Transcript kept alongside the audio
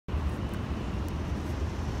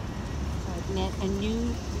met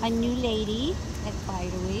a new lady at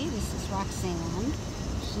Bideawee. This is Roxanne.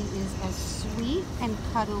 She is as sweet and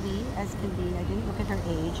cuddly as can be. I didn't look at her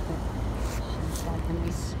age, but she's got a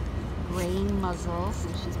nice graying muzzle. So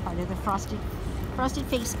she's part of the Frosted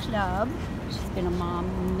Face Club. She's been a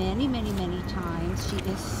mom many times. She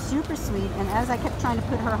is super sweet, and as I kept trying to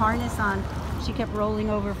put her harness on, she kept rolling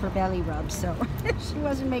over for belly rubs, so she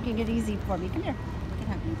wasn't making it easy for me. Come here. Look at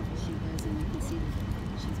how beautiful she is, and you can see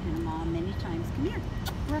that she's been a mom many times. Come here.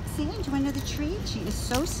 Roxanne, do you want another treat? She is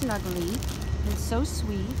so snuggly and so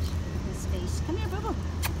sweet with this face. Come here, boo-boo.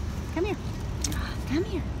 Come here. Come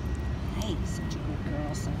here. Hey, such a good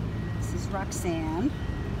girl. So this is Roxanne.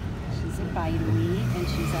 She's a Bideawee, and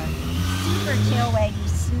she's a super tail-waggy,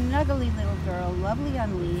 snuggly little girl, lovely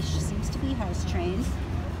on leash. Seems to be house-trained.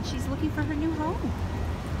 She's looking for her new home.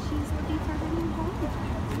 She's looking for her new home.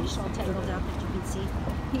 Her leash all tangled up, as you can see.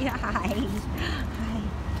 Yeah, hi. Hi.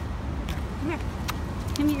 Come here.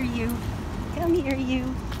 Come here, you. Come here,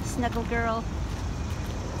 you. Snuggle girl.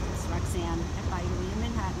 It's Roxanne at Bideawee.